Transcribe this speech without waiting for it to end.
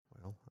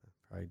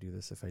I do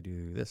this if I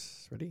do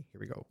this? Ready? Here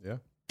we go. Yeah.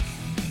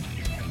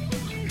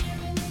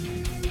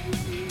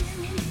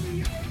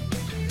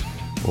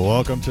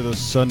 Welcome to the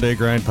Sunday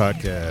Grind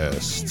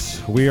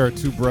Podcast. We are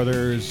two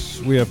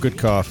brothers. We have good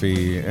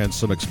coffee and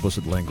some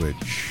explicit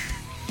language.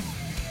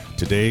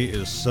 Today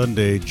is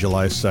Sunday,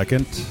 July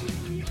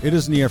 2nd. It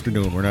is in the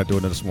afternoon. We're not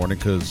doing it this morning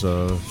because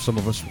some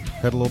of us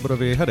had a little bit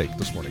of a headache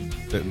this morning.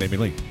 That made me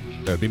late.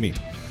 That would be me.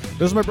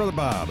 This is my brother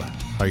Bob.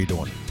 How you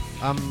doing?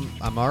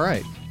 I'm all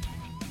right.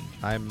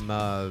 I'm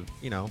a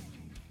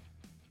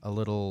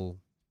little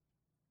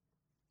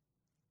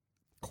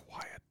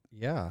Quiet.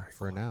 yeah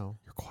for now.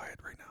 You're quiet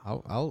right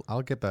now.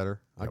 I'll get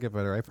better. I'll Yep. get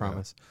better. I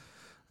promise.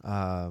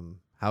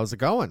 How's it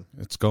going?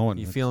 It's going.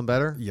 You feeling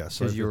better? Yes.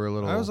 because you were a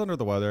little. I was under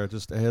the weather.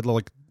 I had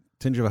like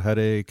tinge of a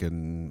headache,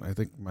 and I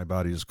think my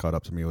body just caught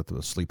up to me with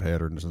the sleep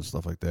patterns and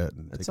stuff like that.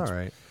 And It's all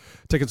right.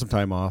 Taking some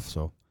time off,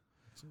 so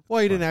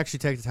Well, you didn't actually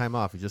take the time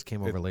off. You just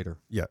came over later.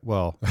 yeah.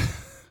 Well,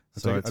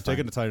 So I've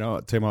taken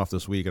the time off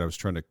this week, and I was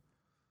trying to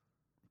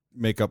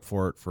make up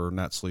for it for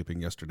not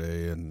sleeping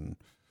yesterday and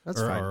That's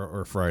fine.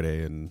 or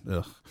Friday, and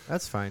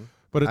That's fine.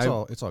 but it's I-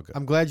 all good.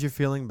 I'm glad you're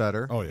feeling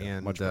better. Oh, yeah,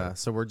 And much better.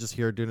 so we're just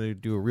here to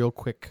do a real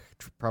quick,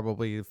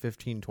 probably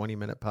 15,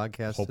 20-minute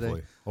podcast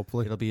today.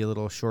 Hopefully, It'll be a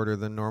little shorter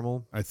than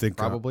normal, I think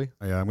probably.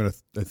 yeah,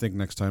 I think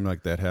next time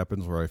like that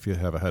happens, where if you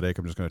have a headache,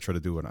 I'm just gonna try to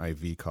do an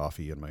IV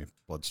coffee in my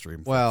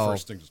bloodstream. Well,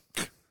 first thing,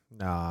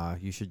 Nah,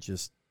 you should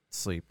just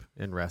sleep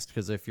and rest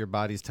because if your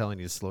body's telling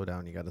you to slow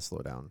down, you got to slow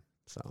down.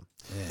 So,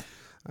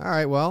 all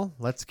right, well,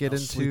 let's get I'll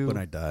sleep into when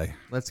I die.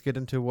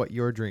 what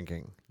you're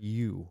drinking.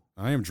 You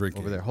I am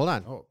drinking over there. Hold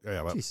on. Oh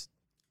yeah, well, Jeez.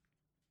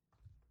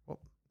 Well,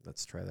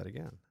 let's try that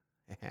again.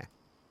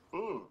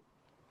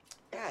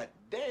 God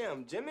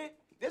damn, Jimmy.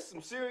 This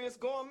some serious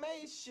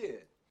gourmet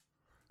shit.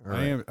 All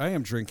right. I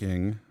am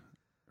drinking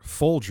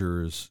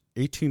Folgers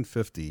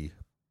 1850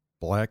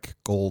 Black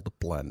Gold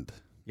Blend,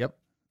 Yep.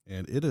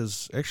 and it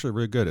is actually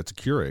really good. It's a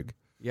Keurig.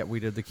 Yeah, we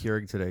did the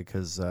Keurig today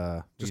because we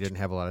Just- didn't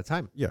have a lot of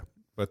time. Yeah,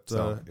 but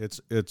So-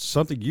 it's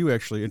something you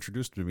actually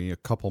introduced to me a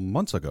couple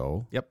months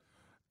ago. Yep.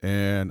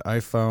 And I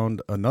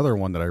found another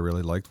one that I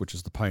really liked, which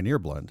is the Pioneer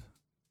Blend.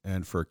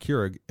 And for a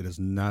Keurig, it is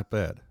not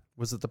bad.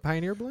 Was it the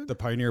Pioneer blend? The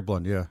Pioneer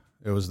Blend, yeah,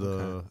 it was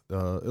a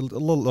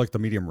little like the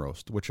medium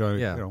roast, which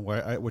Yeah.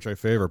 which I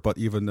favor. But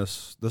even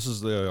this is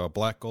the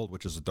Black Gold,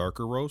 which is a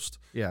darker roast.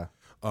 Yeah.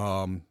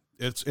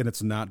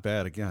 It's not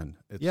bad again.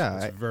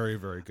 It's very,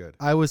 very good.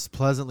 I was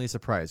pleasantly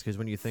surprised because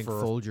when you think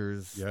For-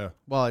 Folgers, Yeah.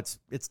 well, it's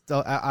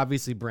still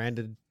obviously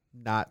branded,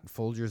 not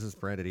Folgers is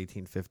branded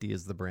 1850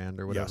 is the brand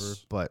or whatever,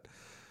 Yes. but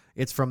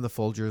it's from the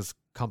Folgers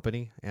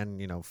company,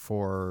 and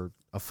for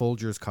a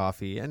Folgers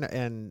coffee, and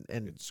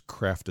It's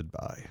crafted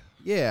by.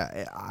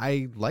 yeah,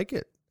 I like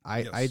it.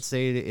 Yes. I'd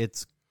say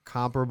it's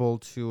comparable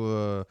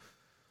to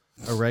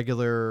a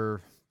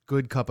regular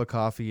good cup of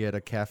coffee at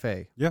a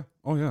cafe. Yeah.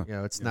 Oh yeah.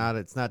 It's not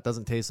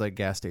doesn't taste like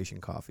gas station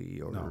coffee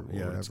or, No. or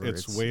Yeah. whatever.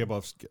 It's way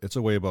above. It's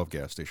a way above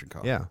gas station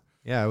coffee.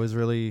 Yeah, I was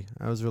really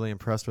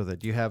impressed with it.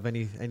 Do you have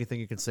anything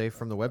you can say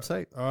from the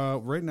website?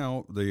 Right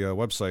now, the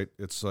website,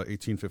 it's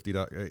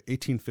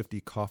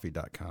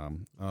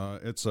 1850coffee.com.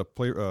 It's a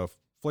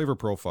flavor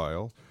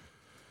profile.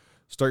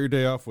 Start your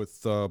day off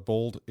with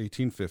bold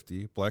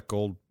 1850 Black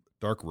Gold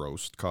Dark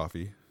Roast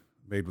coffee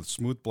made with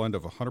smooth blend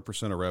of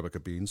 100%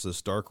 Arabica beans.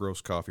 This dark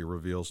roast coffee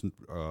reveals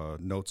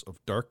notes of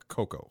dark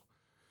cocoa.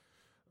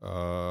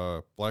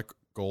 Black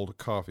Gold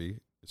coffee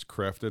is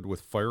crafted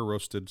with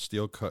fire-roasted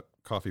steel-cut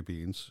coffee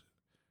beans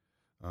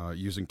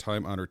using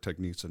time-honored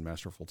techniques and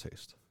masterful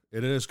taste.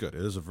 It is good.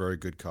 It is a very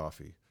good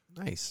coffee.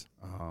 Nice.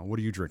 What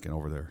are you drinking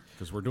over there?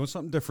 Because we're doing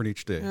something different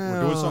each day. We're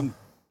Oh. doing something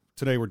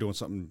today. We're doing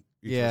something.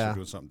 Each of us Yeah, are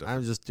doing something different,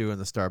 I'm just doing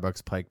the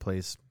Starbucks Pike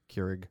Place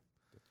Keurig,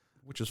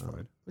 which is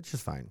fine. which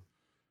is fine.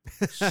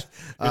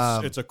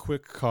 It's a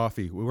quick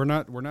coffee. We're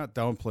not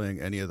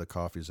downplaying any of the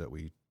coffees that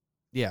we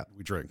Yeah,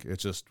 drink.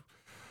 It's just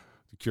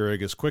the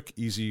Keurig is quick,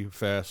 easy,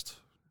 fast.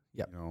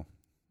 Yep.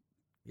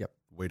 Yep.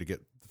 The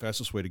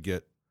fastest way to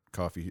get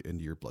coffee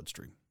into your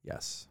bloodstream.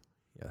 yes,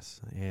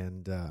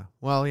 and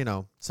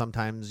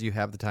sometimes you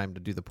have the time to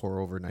do the pour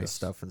over nice Yes.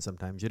 stuff, and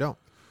sometimes you don't.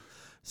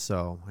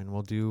 So, and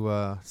we'll do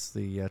it's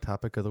the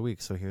topic of the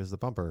week. So here's the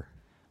bumper.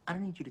 I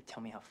don't need you to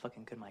tell me how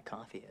fucking good my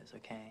coffee is,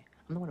 okay?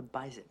 I'm the one who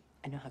buys it.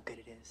 I know how good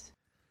it is.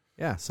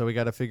 Yeah, so we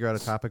got to figure out a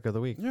topic of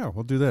the week. Yeah,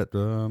 we'll do that.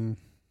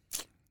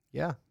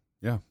 Yeah,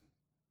 Yeah.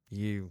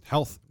 you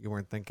Health.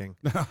 weren't thinking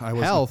I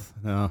wasn't- health.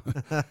 No.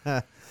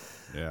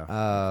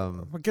 Yeah.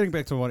 But getting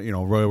back to what,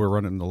 Roy, we're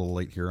running a little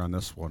late here on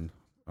this one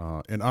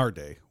in our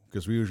day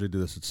because we usually do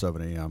this at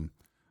 7 a.m.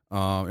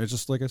 It's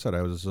just like I said,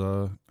 I was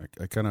I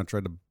kind of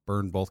tried to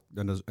burn both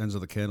ends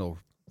of the candle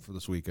for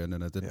this weekend,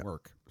 and it didn't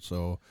work.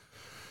 So,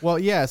 Well,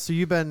 yeah. So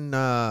you've been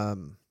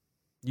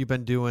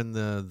doing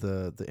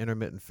the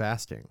intermittent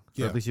fasting. Or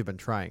Yeah. at least you've been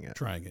trying it.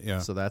 trying it, yeah.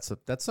 So that's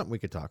something we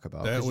could talk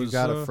about. That 'Cause you was,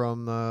 got it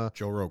from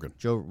Joe Rogan.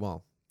 Joe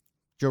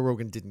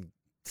Rogan didn't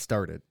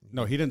start it,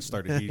 No, he didn't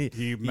start it.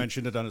 He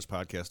mentioned it on his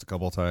podcast a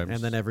couple of times,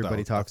 and then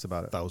everybody talks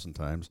about it. 1,000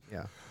 times.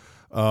 Yeah.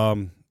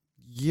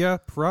 Yeah,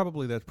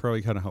 probably that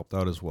probably kind of helped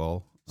out as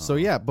well. So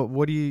yeah, but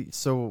what do you?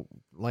 So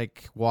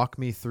like, walk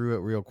me through it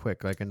real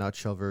quick, like a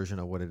nutshell version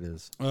of what it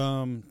is.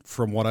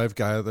 From what I've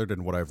gathered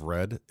and what I've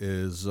read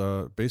is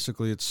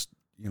basically it's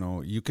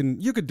you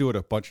could do it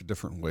a bunch of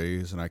different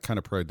ways, and I kind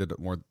of probably did it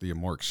the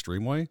more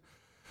extreme way.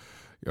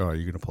 Oh, are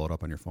you gonna pull it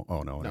up on your phone?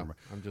 Oh no, never mind.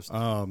 I'm just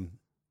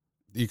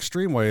The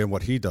extreme way, and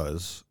what he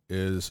does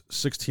is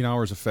 16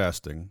 hours of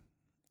fasting,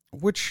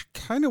 which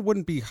kind of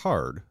wouldn't be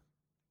hard.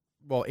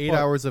 well, 8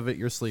 hours of it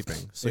you're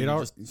sleeping, so 8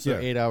 hours.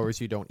 8 hours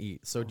you don't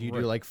eat. So do you do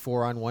Right. like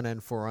 4 on one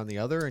end, 4 on the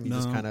other, and you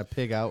just No. kind of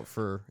pig out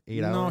for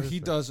 8 No, hours? he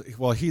or- does.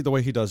 Well, the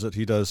way he does it,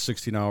 he does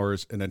 16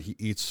 hours, and then he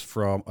eats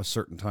from a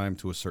certain time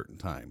to a certain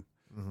time.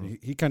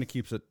 Mhm. He kind of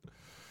keeps it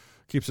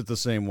the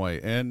same way.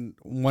 And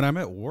when I'm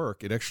at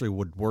work, it actually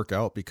would work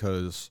out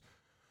because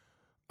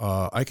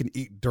I can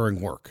eat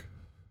during work.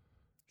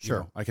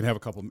 Sure. I can have a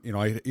couple.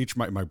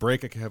 My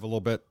break I can have a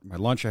little bit. My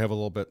lunch I have a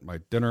little bit. My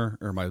dinner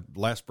or my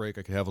last break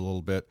I can have a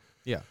little bit.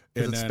 Yeah,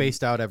 because And it's then-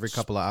 spaced out every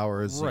couple of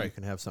hours, so you Right.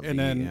 can have something And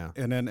to then eat. Yeah.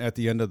 and then at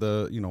the end of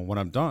the when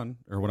I'm done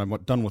or when I'm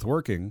done with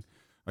working,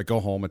 I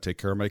go home and take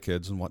care of my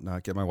kids and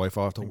whatnot. Get my wife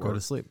off to And work. go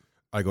to sleep.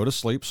 I go to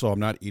sleep, so I'm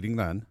not eating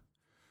then.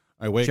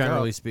 I wake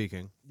Generally up.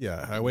 speaking,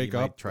 Yeah, I You wake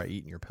might up. try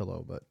eating your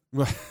pillow, but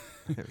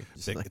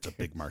just Big- like- it's a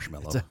big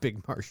marshmallow. It's a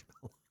big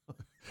marshmallow.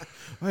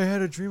 I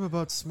had a dream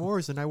about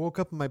s'mores, and I woke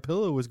up and my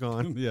pillow was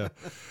gone. Yeah.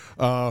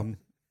 And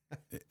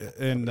Would've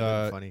been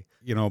funny.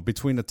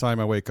 between the time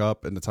I wake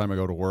up and the time I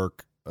go to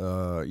work,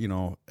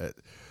 the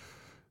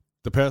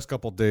past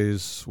couple of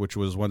days, which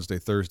was Wednesday,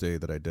 Thursday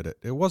that I did it,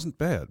 it wasn't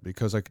bad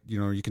because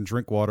you can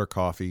drink water,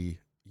 coffee.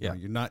 Yeah.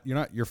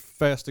 You're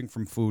fasting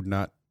from food,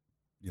 not,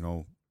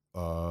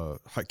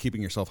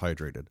 keeping yourself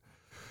hydrated.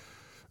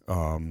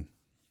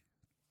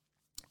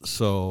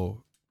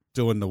 So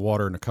doing the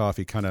water and the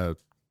coffee kind of,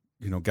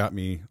 got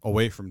me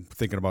away from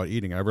thinking about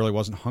eating. I really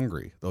wasn't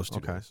hungry those 2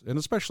 Okay. days. And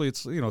especially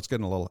it's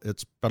been a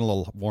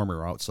little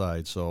warmer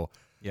outside, so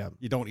Yeah.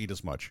 you don't eat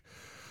as much.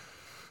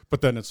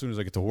 But then as soon as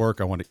I get to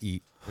work, I want to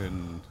eat.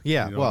 And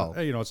Yeah, well-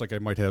 it's like I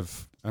might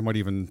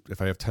even,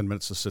 if I have 10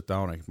 minutes to sit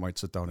down, I might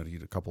sit down and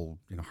eat a couple,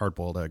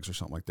 hard-boiled eggs or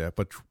something like that.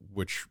 But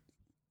which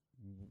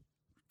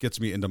gets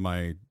me into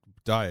my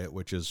diet,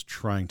 which is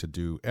trying to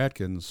do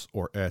Atkins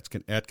or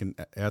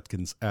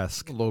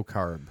Atkins-esque Low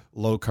carb.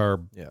 low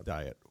carb Yeah.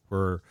 diet,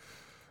 where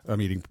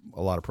I'm eating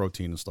a lot of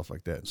protein and stuff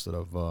like that instead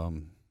of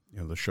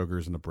the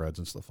sugars and the breads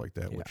and stuff like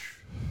that. Yeah. Which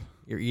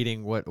You're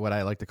eating what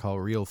I like to call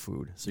real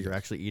food. So you're Yes.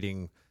 actually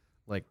eating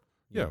like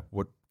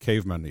what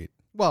cavemen eat,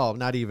 well,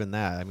 not even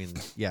that. I mean,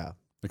 yeah,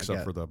 except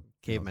get for the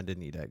cavemen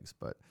didn't eat eggs,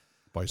 but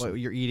bison.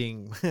 you're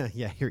eating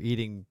you're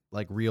eating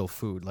like real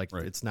food. Like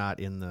Right. it's not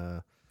in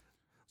the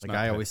It's like not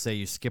I bad. always say,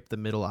 you skip the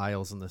middle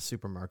aisles in the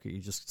supermarket.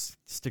 You just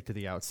stick to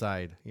the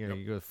outside. Yep.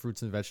 You go to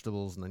fruits and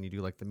vegetables, and then you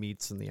do like the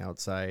meats and the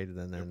outside,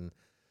 and then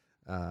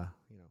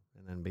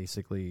and then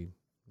basically,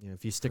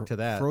 if you stick to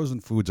that.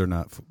 Frozen foods are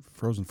not.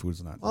 Frozen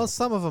foods are not. Well,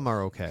 some of them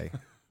are okay.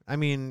 I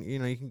mean,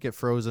 you can get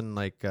frozen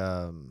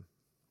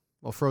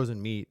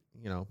frozen meat,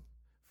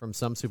 from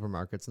some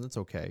supermarkets, and it's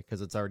okay because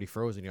it's already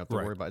frozen. You don't have to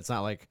Right. worry about it. It's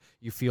not like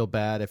you feel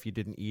bad if you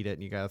didn't eat it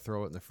and you got to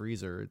throw it in the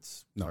freezer.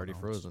 It's No, already no,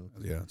 frozen.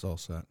 It's all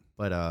set.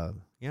 But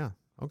yeah,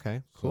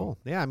 okay, cool.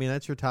 Yeah, I mean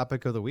that's your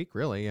topic of the week,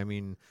 really. I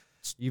mean,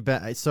 you've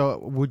been. So,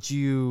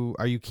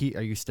 are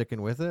you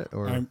sticking with it,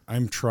 or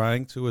I'm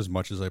trying to as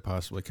much as I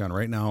possibly can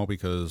right now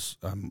because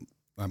I'm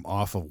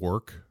off of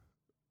work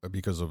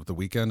because of the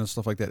weekend and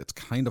stuff like that. It's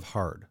kind of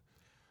hard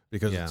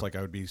because Yeah. it's like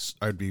I'd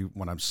be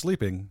when I'm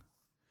sleeping.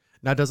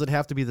 now does it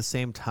have to be the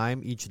same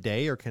time each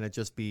day, or can it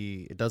just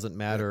be? It doesn't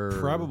matter.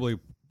 Probably.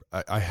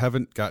 I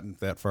haven't gotten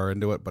that far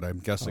into it, but I'm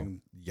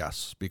guessing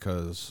yes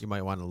because You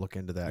might want to look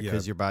into that Yeah.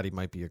 because your body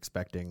might be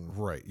expecting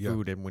right. Yeah.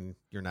 food, and when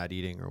you're not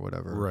eating or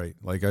whatever. Right.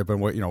 Like I've been,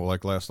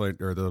 like last night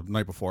or the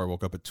night before, I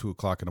woke up at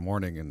 2:00 in the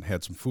morning and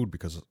had some food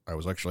because I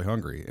was actually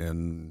hungry.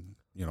 And,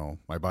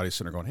 my body's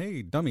sitting there going,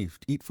 hey, dummy,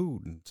 eat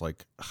food. And it's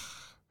like,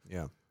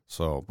 Yeah.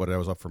 so, but I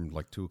was up from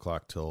like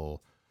 2:00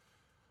 till,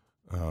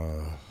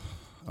 I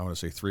want to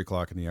say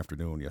 3:00 in the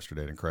afternoon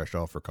yesterday and crashed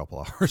out for a couple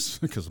hours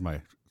because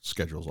my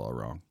schedule's all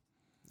wrong.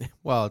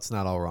 Well, it's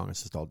not all wrong.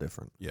 It's just all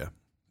different. Yeah.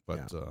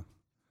 But,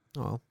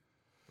 Oh,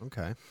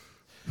 okay.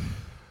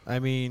 I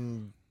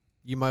mean,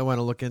 you might want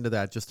to look into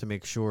that just to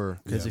make sure,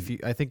 because Yeah.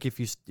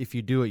 if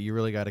you do it, you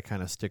really got to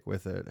kind of stick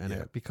with it, and Yeah.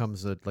 it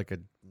becomes a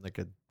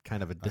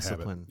kind of a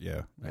discipline. a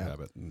Yeah.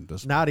 habit. And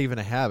discipline. Not even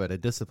a habit, a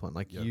discipline.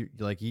 Like Yep.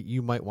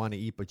 you might want to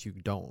eat, but you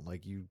don't.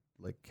 Like you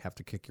have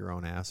to kick your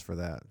own ass for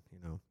that.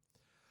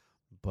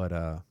 But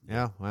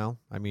yeah. Well,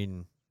 I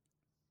mean,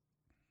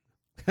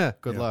 good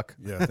Yeah. luck.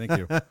 Yeah. Thank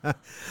you.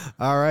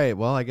 All right.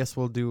 Well, I guess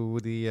we'll do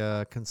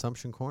the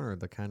consumption corner,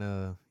 the kind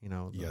of,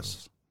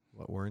 Yes.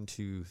 what we're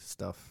into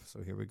stuff.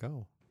 So here we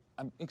go.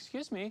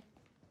 Excuse me,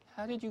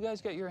 how did you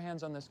guys get your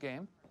hands on this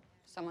game?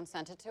 Someone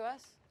sent it to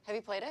us? Have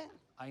you played it?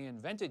 I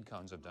invented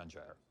Cones of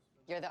Dunshire.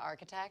 You're the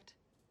architect?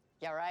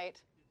 Yeah, right.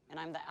 And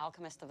I'm the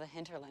alchemist of the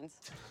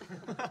hinterlands.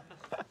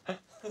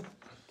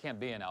 Can't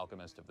be an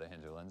alchemist of the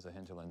hinterlands. The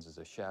hinterlands is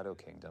a shadow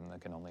kingdom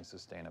that can only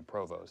sustain a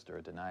provost or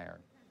a denier.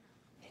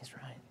 He's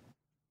right.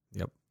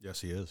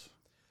 Yes, he is.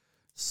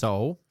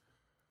 So,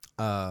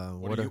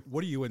 What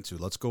are you into?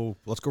 Let's go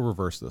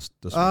reverse this.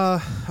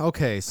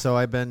 Okay, so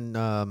I've been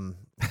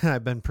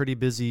I've been pretty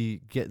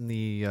busy getting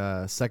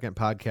the second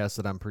podcast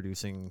that I'm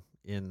producing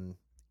in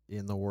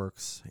the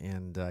works,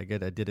 and I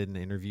did an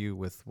interview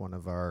with one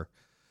of our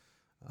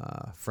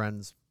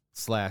friends /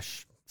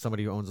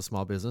 somebody who owns a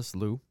small business,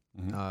 Lou.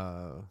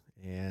 So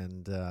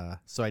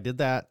I did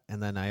that,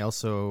 and then I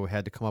also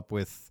had to come up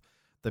with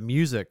the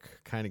music.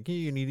 Kind of,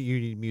 you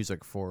need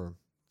music for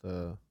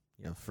the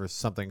for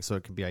something so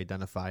it can be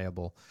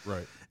identifiable,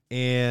 right?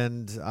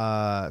 And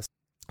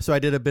so I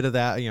did a bit of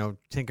that,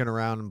 tinkering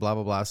around and blah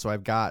blah blah. So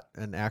I've got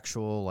an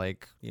actual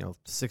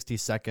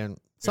 60-second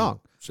song.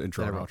 It's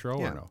intro and outro,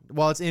 or no?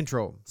 Well, it's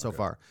intro so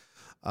far.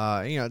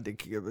 A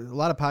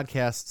lot of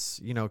podcasts,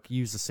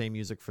 use the same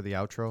music for the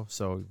outro,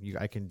 so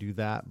I can do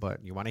that.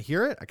 But you want to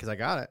hear it? Because I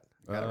got it.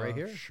 I got it right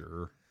here.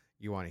 Sure.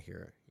 You want to hear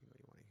it?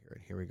 You want to hear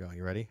it? Here we go.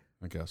 You ready?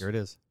 I guess. Here it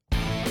is.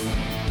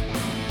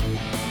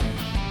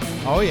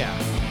 Oh yeah.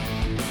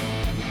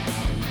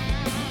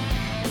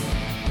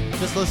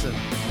 Just listen.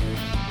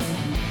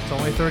 It's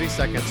only 30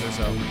 seconds or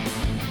so.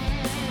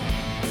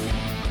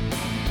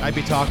 I'd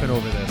be talking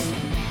over this.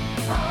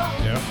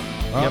 Yeah.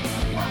 Oh. Yep.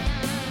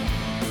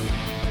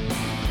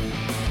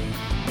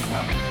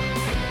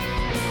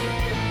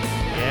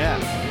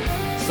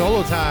 Yeah.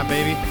 Solo time,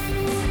 baby.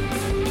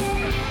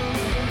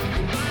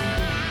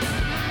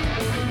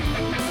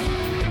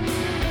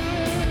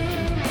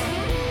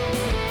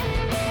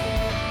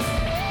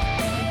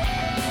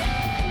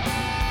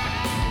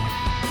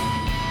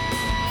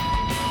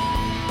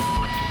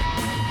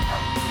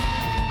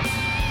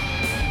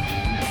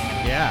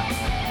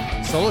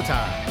 Yeah. Solo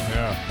time.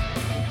 Yeah.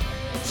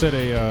 Is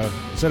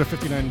that a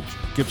 59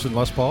 Gibson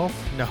Les Paul?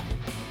 No.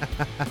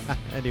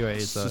 Anyway,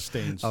 it's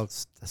Sustains. I'll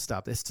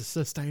stop. It's to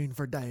sustain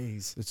for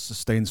days. It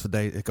sustains for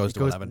days. It goes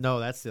to 11. No,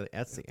 that's the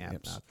amp,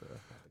 Amps. not the.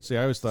 See,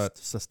 I always thought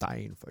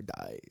Sustain for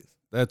days.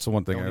 that's the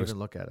one thing Don't I always even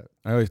look at it.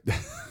 I always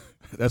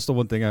that's the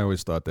one thing I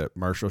always thought that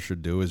Marshall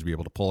should do is be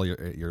able to pull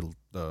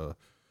the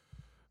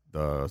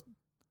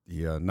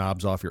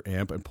knobs off your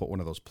amp and put one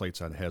of those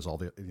plates on. It has all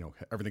the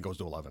everything goes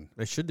to 11,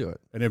 They should do it.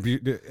 and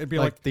it'd be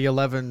Like the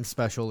 11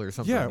 special or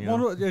something. yeah, you know?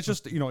 well, it's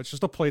just it's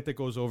just a plate that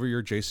goes over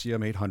your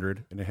JCM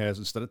 800, and it has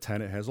instead of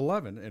 10, it has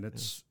 11, and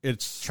it's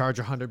Charge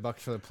 $100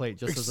 for the plate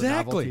just as a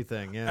exactly novelty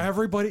thing.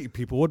 Yeah.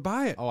 People would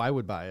buy it. Oh, I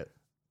would buy it.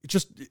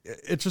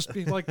 It just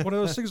be like one of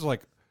those things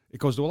like it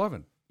goes to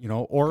 11,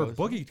 or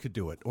Boogie could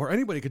do it, or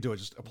anybody could do it.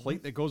 Just a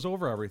plate that goes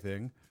over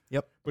everything.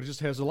 Yep. But it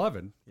just has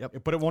 11.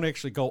 Yep. But it won't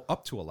actually go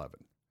up to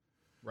 11.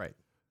 Right.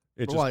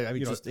 It Well, I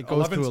mean, it goes to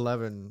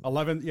 11.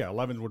 11, yeah,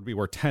 11 would be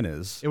where 10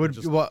 is. It would,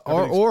 just,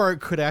 or it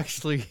could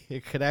actually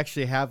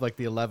have like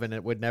the 11.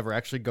 It would never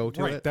actually go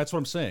to right. it. That's what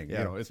I'm saying.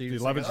 Yeah. It's So the you're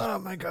just 11. like, oh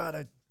my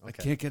god, I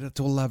can't get it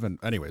to 11.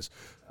 Anyways,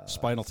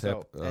 Spinal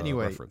Tap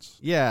anyway, reference.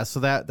 Yeah,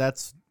 so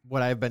that's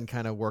what I've been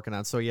kind of working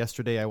on. So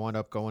yesterday I wound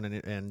up going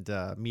and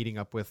meeting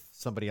up with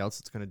somebody else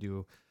that's going to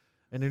do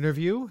an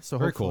interview. So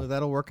Very hopefully cool.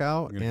 that'll work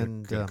out. I'm gonna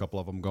And get a couple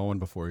of them going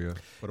before you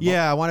put them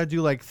yeah, I want to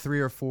do like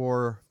 3 or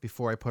 4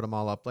 before I put them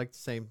all up, like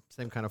same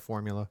kind of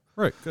formula. up.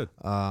 Right, good.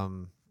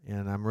 And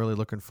I'm really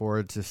looking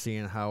forward to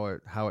seeing how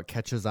it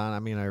catches on. I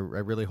mean, I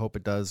really hope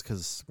it does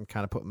because I'm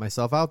kind of putting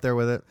myself out there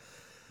with it.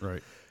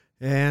 Right.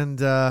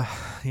 And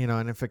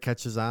and if it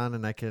catches on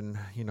and I can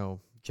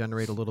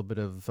generate a little bit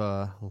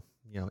of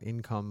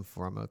income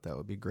from it, that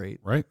would be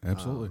great. Right,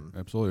 absolutely.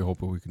 Absolutely.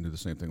 Hopefully we can do the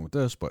same thing with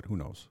this, but who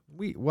knows?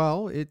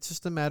 It's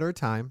just a matter of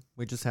time.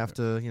 We just have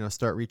to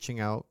start reaching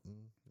out, and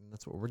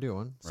that's what we're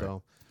doing.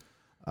 Right.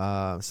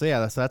 So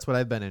yeah, that's what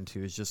I've been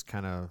into, is just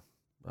kind of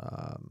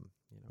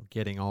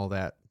getting all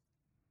that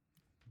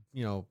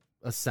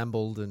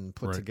assembled and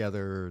put Right.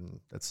 together, and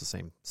that's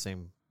the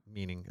same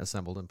meaning,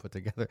 assembled and put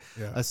together.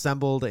 Yeah.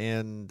 Assembled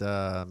and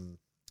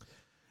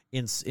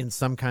in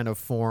some kind of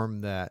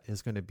form that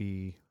is going to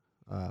be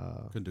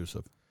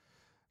Conducive.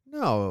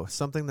 no,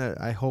 something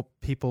that I hope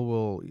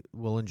people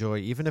will enjoy,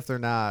 even if they're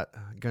not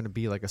going to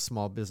be like a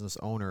small business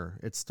owner.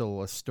 It's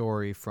still a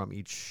story from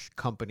each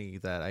company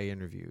that I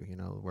interview,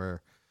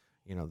 where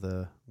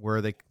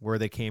where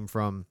they came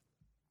from,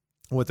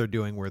 what they're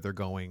doing, where they're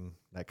going,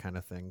 that kind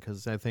of thing.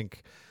 Because I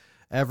think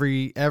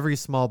every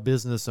small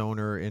business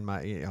owner in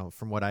my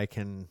from what I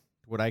can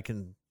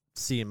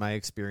see in my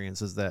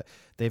experience is that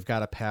they've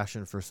got a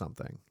passion for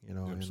something,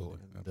 Absolutely.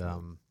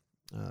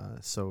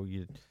 so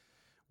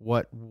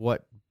what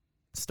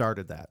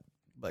started that?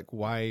 Like,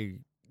 why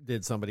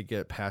did somebody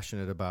get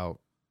passionate about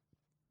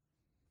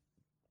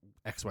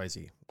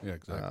XYZ? Yeah,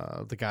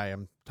 exactly. The guy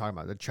I'm talking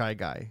about, the chai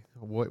guy.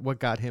 What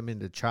got him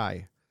into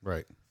chai?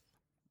 Right.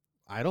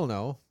 I don't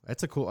know.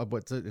 That's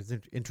it's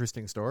an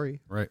interesting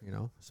story. Right.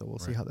 So we'll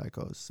see Right. how that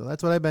goes. So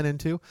that's what I've been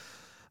into.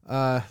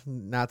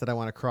 Not that I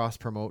want to cross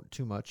promote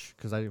too much,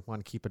 because I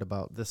want to keep it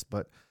about this,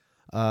 but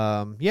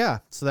yeah,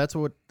 so that's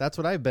what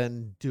I've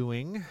been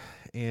doing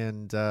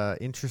and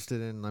interested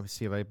in. Let me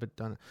see if I've been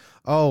done.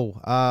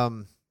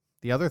 Oh,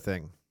 the other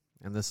thing,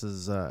 and this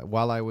is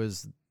while I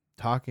was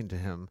talking to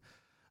him,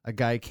 a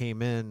guy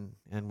came in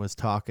and was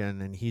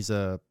talking, and he's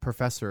a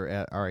professor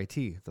at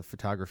RIT, the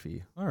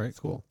photography All right,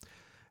 school. cool.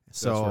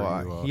 So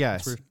where you,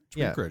 yes, that's where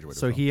you yeah. graduated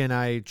So from. he and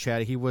I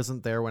chatted. He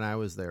wasn't there when I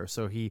was there.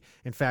 So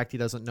in fact, he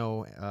doesn't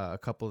know a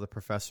couple of the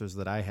professors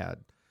that I had.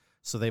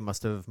 So they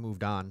must have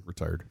moved on.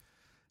 Retired.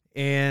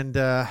 And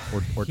Or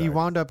he died.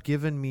 wound up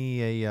giving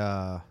me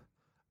a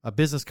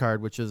business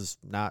card, which is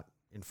not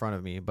in front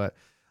of me, but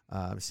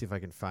let me see if I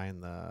can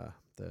find the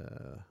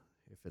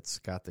if it's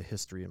got the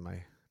history in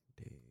my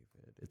David.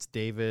 It's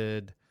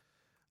David.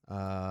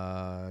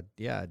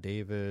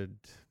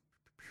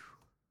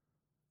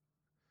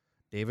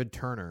 David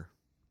Turner.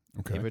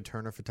 Okay. David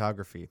Turner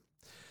Photography.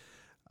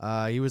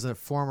 He was a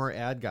former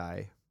ad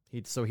guy.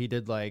 He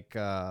did like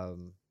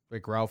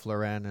Ralph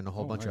Lauren and a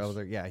whole bunch of nice.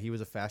 other. Yeah, he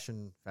was a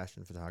fashion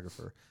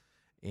photographer,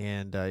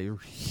 and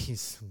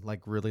he's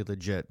like really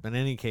legit. But in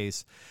any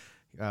case,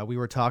 we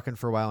were talking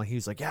for a while, and he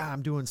was like, "Yeah,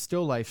 I'm doing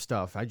still life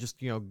stuff. I just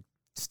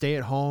stay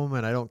at home,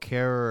 and I don't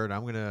care, and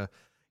I'm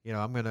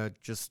gonna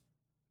just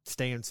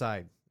stay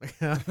inside."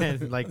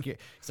 And like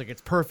it's like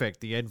it's perfect.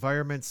 The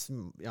environment's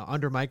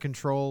under my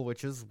control,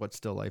 which is what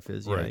still life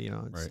is. Right,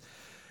 Yeah, it's, right.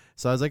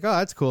 So I was like, oh,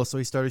 that's cool. So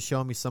he started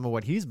showing me some of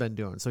what he's been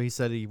doing. So he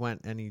said he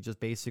went and he just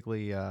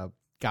basically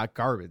got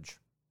garbage,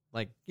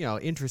 like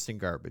interesting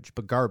garbage,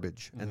 but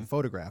garbage, and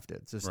photographed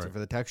it just Right. for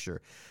the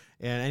texture.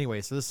 And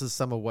anyway, so this is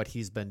some of what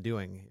he's been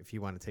doing. If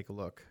you want to take a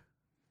look,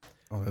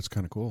 Oh, that's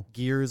kind of cool.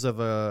 gears of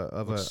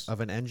Looks-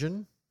 an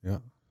engine, Yeah.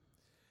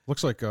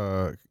 Looks like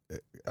and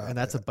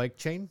that's a bike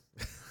chain.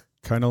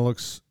 kind of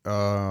looks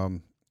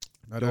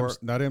not Door-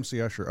 not MC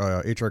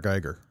Escher, HR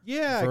Geiger.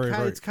 Yeah,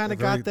 it's kind of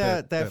got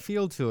that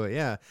feel to it.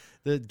 Yeah,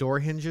 the door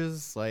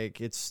hinges, like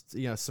it's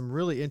some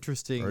really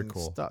interesting Very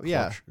cool stuff.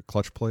 Yeah,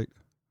 clutch plate.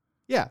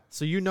 yeah.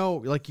 So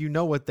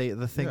what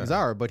the things Yeah.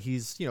 are, but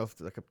he's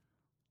like a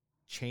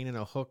chain and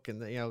a hook,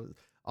 and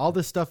all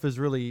this stuff is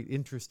really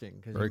interesting.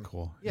 'Cause Very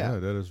cool. Yeah.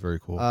 that is very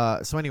cool.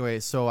 So anyway,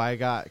 so I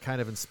got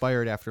kind of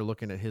inspired after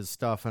looking at his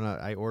stuff, and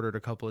I ordered a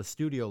couple of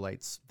studio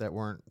lights that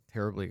weren't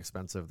terribly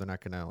expensive. They're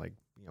not gonna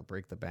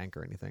break the bank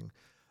or anything,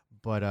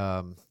 but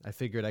I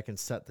figured I can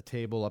set the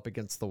table up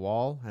against the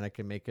wall, and I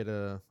can make it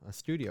a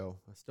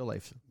still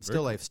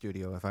life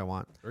studio if I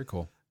want. Very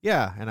cool.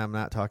 Yeah, and I'm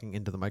not talking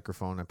into the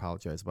microphone. I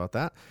apologize about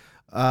that.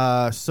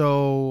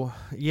 So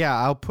yeah,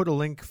 I'll put a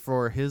link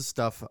for his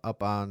stuff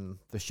up on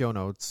the show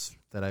notes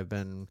that I've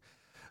been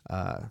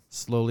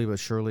slowly but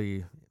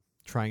surely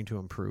trying to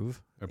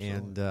improve. Absolutely.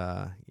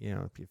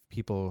 And if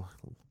people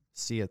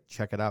see it,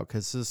 check it out,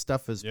 because his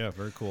stuff is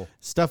Very cool.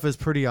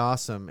 pretty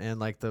awesome. And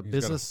like the He's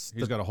business,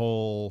 He's got a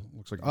whole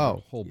looks like Oh,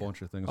 a whole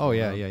bunch of things. oh going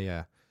yeah, on.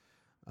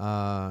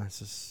 yeah.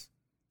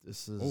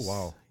 This is. Oh,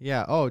 wow.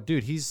 Yeah. Oh,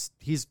 dude, he's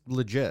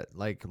legit.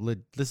 Like,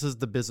 this is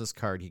the business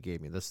card he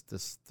gave me. This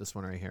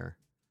one right here.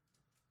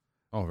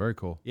 Oh, very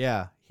cool.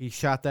 Yeah, he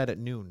shot that at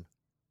noon.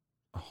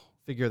 Oh.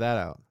 Figure that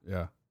out.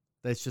 Yeah.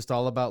 That's just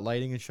all about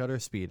lighting and shutter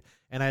speed.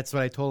 And that's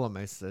what I told him.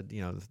 I said,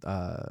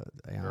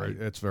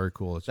 It's very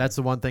cool. that's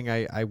the one thing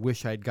I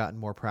wish I'd gotten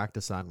more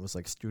practice on, was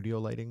like studio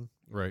lighting,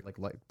 Right. Like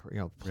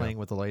playing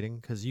with the lighting,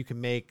 because you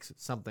can make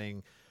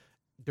something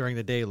during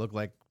the day look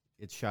like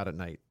it's shot at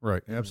night.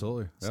 Right.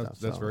 Absolutely. stuff.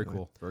 That's So very anyway.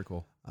 cool. Very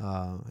cool.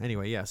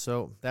 Anyway, yeah.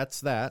 So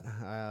that's that.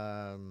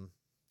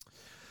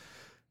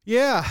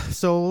 Yeah.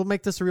 So we'll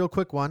make this a real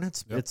quick one.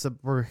 Yep.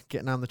 We're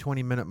getting on the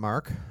 20-minute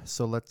mark.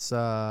 So let's.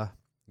 Not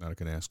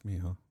gonna ask me,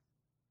 huh?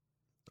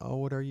 Oh,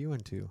 what are you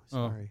into?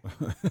 Sorry.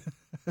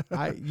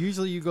 Oh.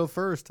 Usually you go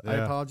first. I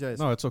Yeah. apologize.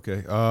 No, it's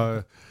okay.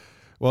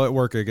 Well, at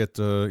work I get get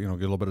a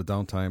little bit of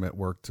downtime at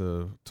work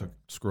to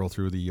scroll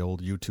through the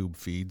old YouTube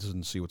feeds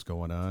and see what's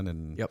going on.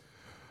 And Yep.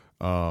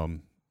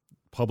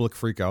 Public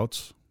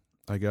freakouts,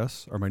 I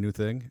guess, are my new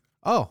thing.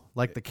 Oh,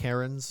 like the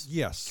Karens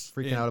Yes,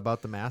 freaking out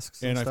about the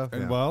masks and, and stuff.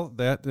 and Yeah. well,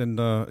 that and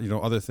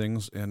other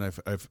things, and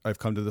I've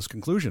come to this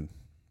conclusion: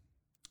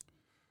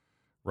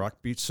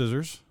 rock beats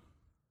scissors,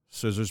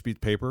 scissors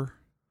beat paper,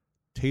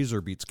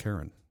 taser beats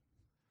Karen.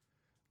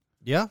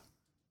 yeah.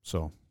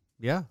 So,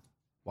 Yeah.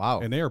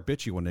 Wow. and they are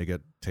bitchy when they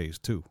get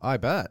tased too. I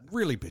bet.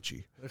 Really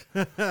bitchy.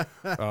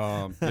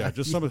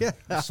 Just some of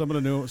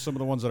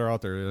the ones that are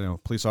out there.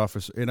 Police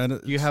officer. And then,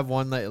 Do you have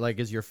one that like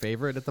is your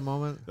favorite at the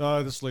moment?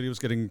 this lady was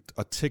getting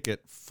a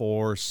ticket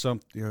for it's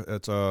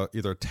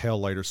either a tail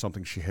light or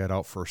something she had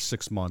out for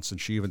 6 months, and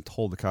she even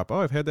told the cop, "Oh,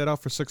 I've had that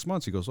out for 6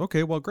 months." He goes,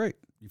 "Okay, well, great.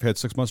 You've had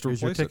 6 months to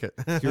Here's your replace ticket.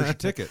 it. Here's your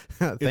ticket.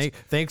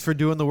 Thanks for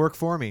doing the work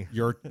for me.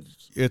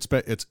 It's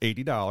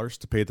 $80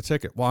 to pay the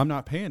ticket. Well, I'm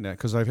not paying that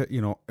because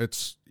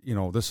it's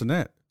this and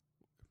that.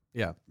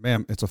 Yeah.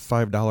 Ma'am, it's a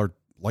 $5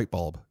 light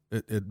bulb.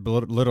 It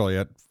literally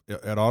at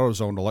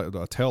AutoZone,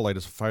 the tail light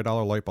is a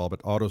 $5 light bulb at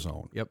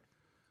AutoZone. Yep.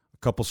 A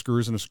couple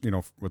screws and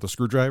with a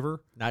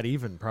screwdriver. Not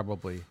even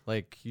probably.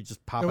 Like you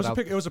just pop It it, was out.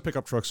 it was a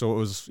pickup truck, so it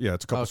was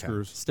it's a couple Okay,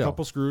 screws. still.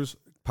 Couple screws,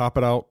 pop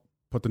it out,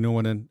 put the new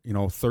one in.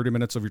 30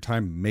 minutes of your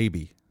time,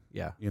 maybe.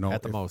 Yeah. if-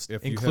 At the most,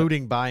 if you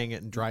including buying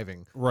it and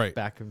driving Right.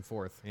 back and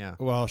forth. Yeah.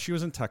 Well, she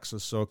was in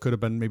Texas, so it could have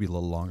been maybe a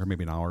little longer,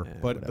 maybe an hour. Yeah,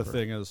 but the whatever.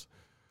 thing is,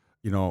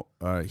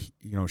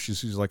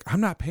 she's like,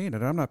 I'm not paying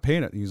it.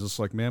 And he's just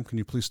like, ma'am, can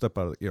you please step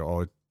out of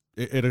it?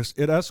 It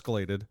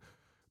escalated,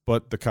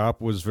 but the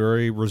cop was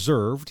very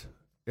reserved.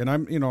 And I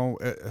know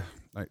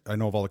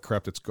of all the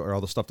crap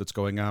all the stuff that's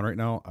going on right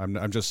now.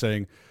 I'm just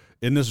saying,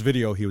 in this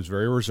video, he was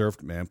very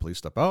reserved. Ma'am, please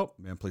step out.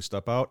 Ma'am, please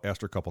step out.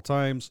 Asked her a couple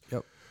times.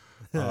 Yep.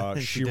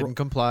 She didn't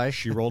comply.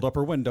 She rolled up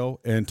her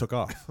window and took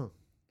off.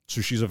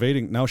 So she's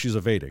evading. Now she's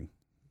evading.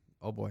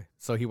 Oh boy.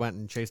 So he went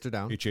and chased her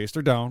down. He chased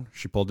her down.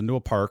 She pulled into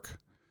a park.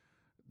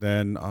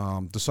 Then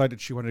decided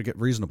she wanted to get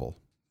reasonable.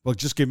 Well,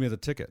 just give me the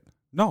ticket.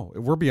 No,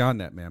 we're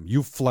beyond that, ma'am.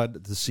 You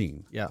fled the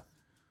scene. Yeah.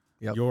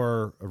 Yep.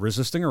 You're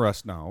resisting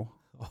arrest now.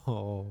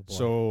 Oh boy.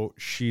 So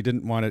she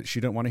didn't want it. She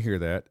didn't want to hear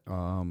that.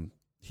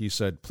 He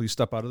said, please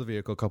step out of the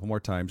vehicle a couple more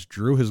times,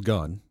 drew his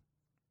gun.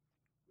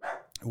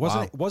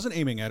 Wasn't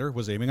aiming at her,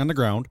 was aiming on the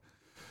ground.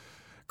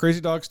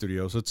 Crazy Dog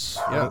Studios.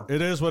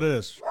 It is what it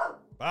is.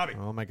 Bobby.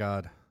 Oh my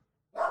God.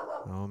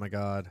 Oh my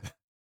God.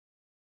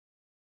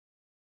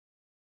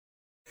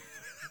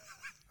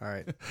 All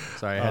right.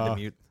 Sorry, I had to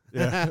mute.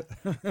 Yeah.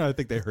 I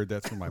think they heard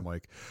that through my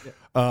mic. Yeah.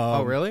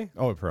 Oh, really?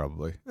 Oh,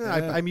 probably.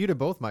 Yeah, I muted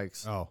both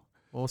mics. Oh.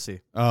 We'll see.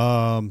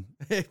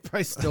 It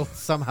probably still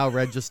somehow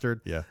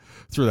registered. Yeah,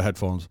 through the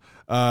headphones.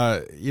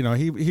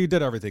 He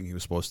did everything he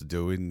was supposed to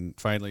do, and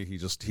finally he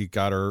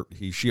got her.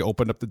 She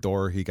opened up the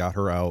door. He got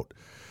her out.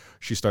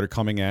 She started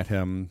coming at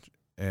him,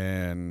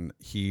 and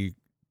he,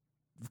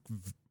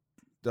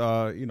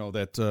 where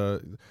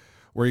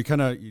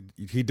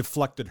he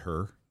deflected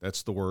her.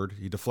 That's the word.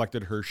 He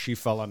deflected her. She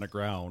fell on the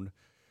ground.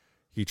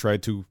 He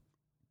tried to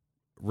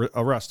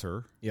arrest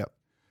her. Yep.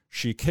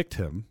 She kicked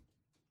him.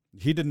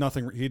 He did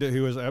nothing. He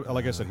was,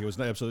 like I said, he was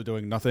absolutely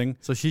doing nothing.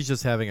 So she's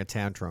just having a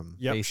tantrum.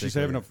 Yeah,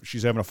 basically.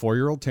 she's having a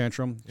 4-year-old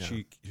tantrum.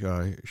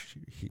 Yeah.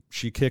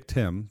 She kicked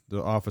him,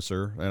 the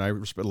officer, and I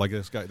respect like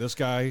this guy. This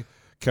guy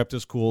kept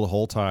his cool the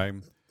whole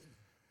time.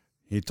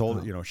 He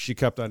told she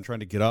kept on trying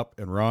to get up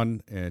and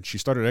run, and she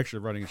started actually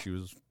running. She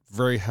was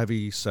very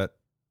heavy set,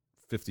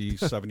 50,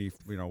 70,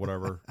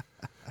 whatever.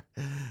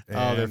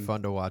 They're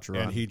fun to watch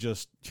run. And he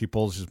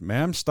pulls his,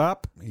 ma'am,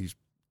 stop. He's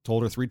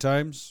told her 3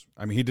 times.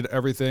 I mean, he did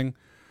everything.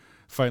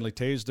 Finally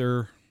tased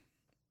her.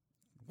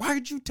 Why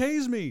did you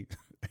tase me?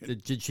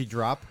 Did she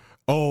drop?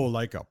 Oh,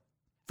 like a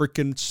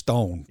freaking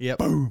stone. Yep.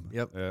 Boom.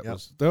 Yep.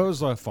 That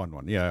was a fun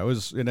one. Yeah, it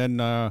was. And then,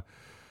 ma'am,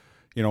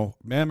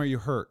 are you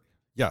hurt?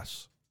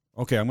 Yes.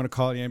 Okay, I'm going to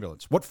call the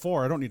ambulance. What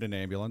for? I don't need an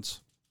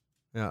ambulance.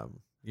 Yeah.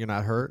 You're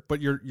not hurt?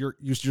 But you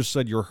just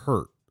said you're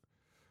hurt.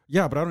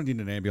 Yeah, but I don't need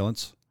an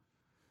ambulance.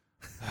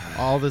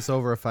 All this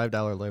over a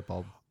 $5 light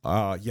bulb.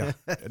 Yeah,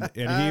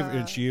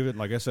 and she even,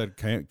 like I said,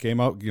 came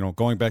out.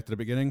 Going back to the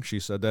beginning, she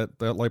said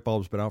that light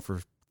bulb's been out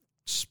for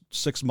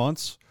 6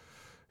 months.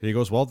 He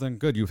goes, well, then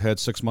good. You've had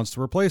 6 months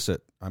to replace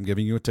it. I'm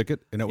giving you a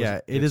ticket, and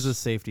it is a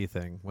safety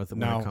thing when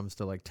it comes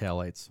to like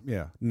taillights.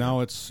 Yeah, now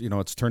it's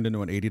turned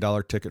into an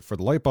 $80 ticket for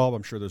the light bulb.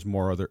 I'm sure there's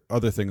more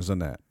other things than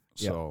that.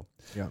 So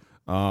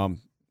we'll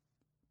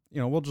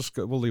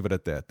leave it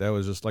at that. That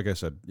was just like I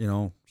said.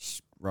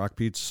 Rock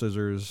beats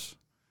scissors.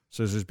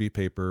 Scissors beat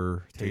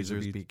paper.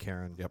 Tasers beat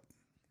Karen. Yep.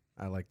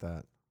 I like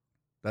that.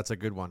 That's a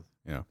good one.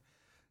 Yeah.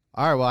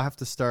 All right. Well, I have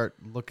to start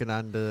looking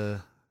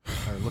into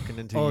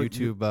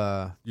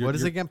YouTube. What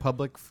is it again?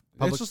 Public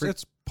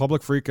it's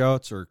public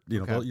freakouts, or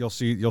you'll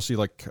see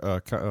like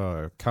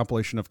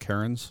compilation of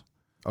Karens.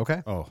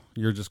 Okay. Oh,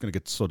 you're just gonna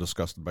get so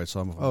disgusted by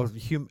some of them.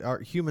 Oh,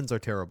 humans are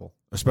terrible.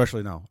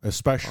 Especially now.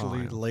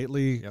 Especially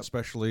lately. Yep.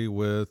 Especially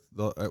with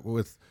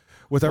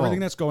with everything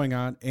that's going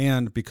on,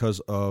 and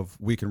because of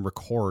we can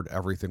record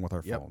everything with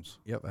our phones.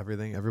 Yep,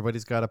 everything.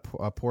 Everybody's got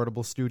a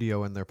portable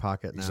studio in their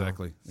pocket now.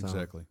 Exactly.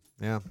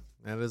 Yeah,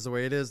 that is the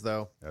way it is,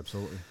 though.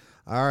 Absolutely.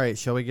 All right,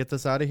 shall we get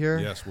this out of here?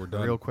 Yes, we're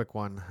done. A real quick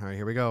one. All right,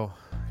 here we go.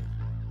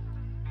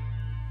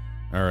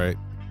 All right.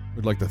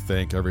 We'd like to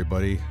thank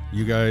everybody,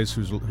 you guys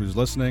who's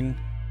listening.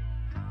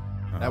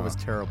 That was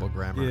terrible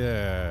grammar.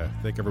 Yeah,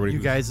 thank everybody. You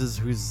guys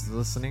who's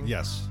listening?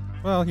 Yes.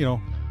 Well,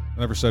 I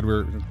never said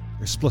we're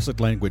explicit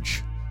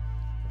language.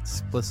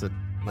 Explicit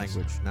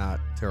language, not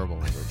terrible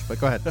language. But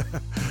go ahead.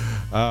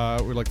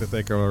 We'd like to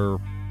thank our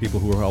people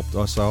who helped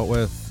us out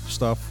with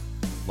stuff,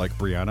 like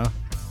Brianna.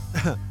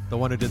 The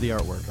one who did the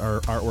artwork.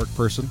 Our artwork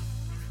person.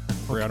 Okay.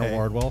 Brianna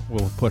Wardwell.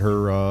 We'll put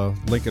her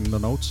link in the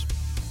notes.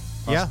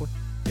 Possibly.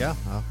 Yeah.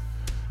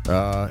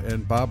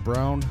 And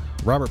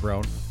Robert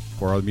Brown,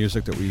 for all the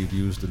music that we've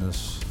used in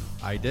this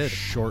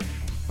short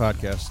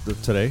podcast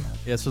today.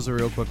 Yeah, this was a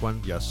real quick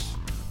one. Yes.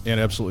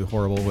 And absolutely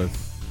horrible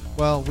with...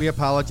 Well, we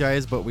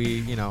apologize, but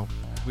we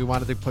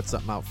wanted to put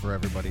something out for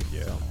everybody.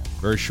 Yeah. So.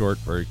 Very short,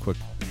 very quick.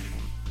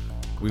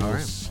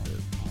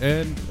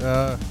 And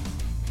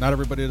not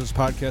everybody does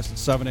podcast at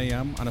 7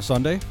 a.m. on a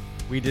Sunday.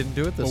 We didn't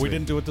do it this week. We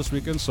didn't do it this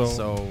weekend,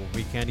 so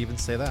we can't even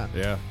say that.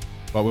 Yeah.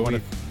 But we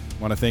want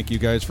to thank you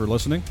guys for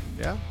listening.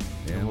 Yeah.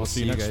 And we'll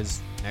see you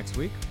guys next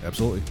week.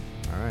 Absolutely.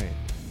 All right.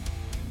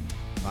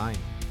 Fine.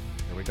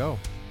 Here we go.